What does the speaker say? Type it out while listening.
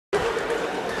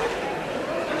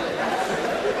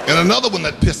And another one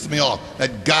that pissed me off,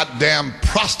 that goddamn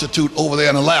prostitute over there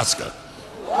in Alaska.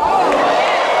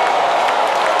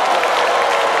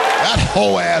 That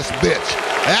hoe-ass bitch.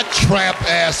 That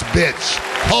tramp-ass bitch.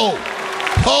 Hoe.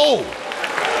 Hoe.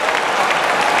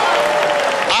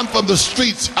 I'm from the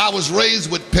streets. I was raised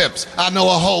with pimps. I know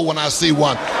a hoe when I see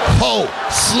one. Hoe,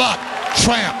 slut,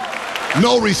 tramp.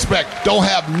 No respect. Don't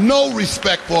have no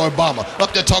respect for Obama.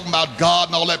 Up there talking about God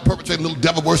and all that, perpetrating little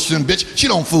devil worshiping bitch. She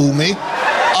don't fool me.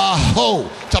 A hoe.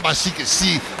 Talking about she can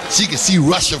see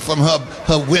Russia from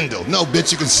her window. No,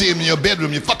 bitch, you can see him in your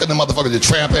bedroom. You're fucking the motherfucker, you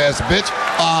tramp ass bitch.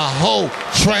 A hoe,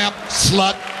 tramp,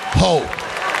 slut, hoe.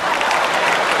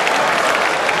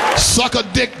 Suck a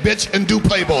dick, bitch, and do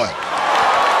Playboy.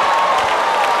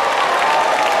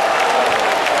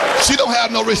 She don't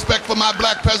have no respect for my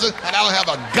black president, and I don't have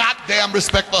a goddamn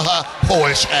respect for her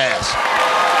whorish ass.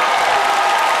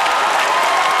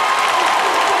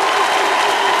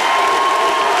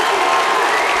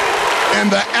 And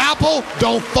the apple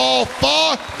don't fall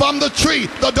far from the tree.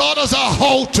 The daughter's a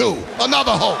hoe too.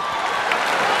 Another hoe.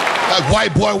 That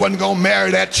white boy wasn't gonna marry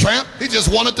that tramp. He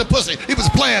just wanted the pussy. He was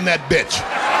playing that bitch.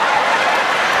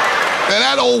 And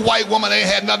that old white woman ain't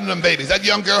had none of them babies. That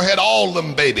young girl had all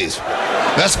them babies.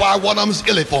 That's why one of them's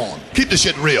illiform. Keep the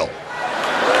shit real.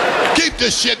 Keep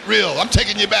this shit real. I'm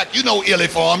taking you back. You know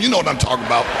illiform. You know what I'm talking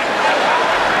about.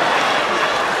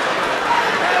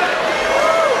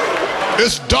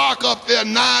 It's dark up there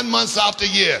 9 months out the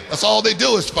year. That's all they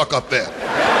do is fuck up there.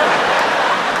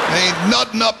 There ain't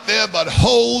nothing up there but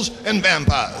hoes and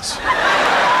vampires.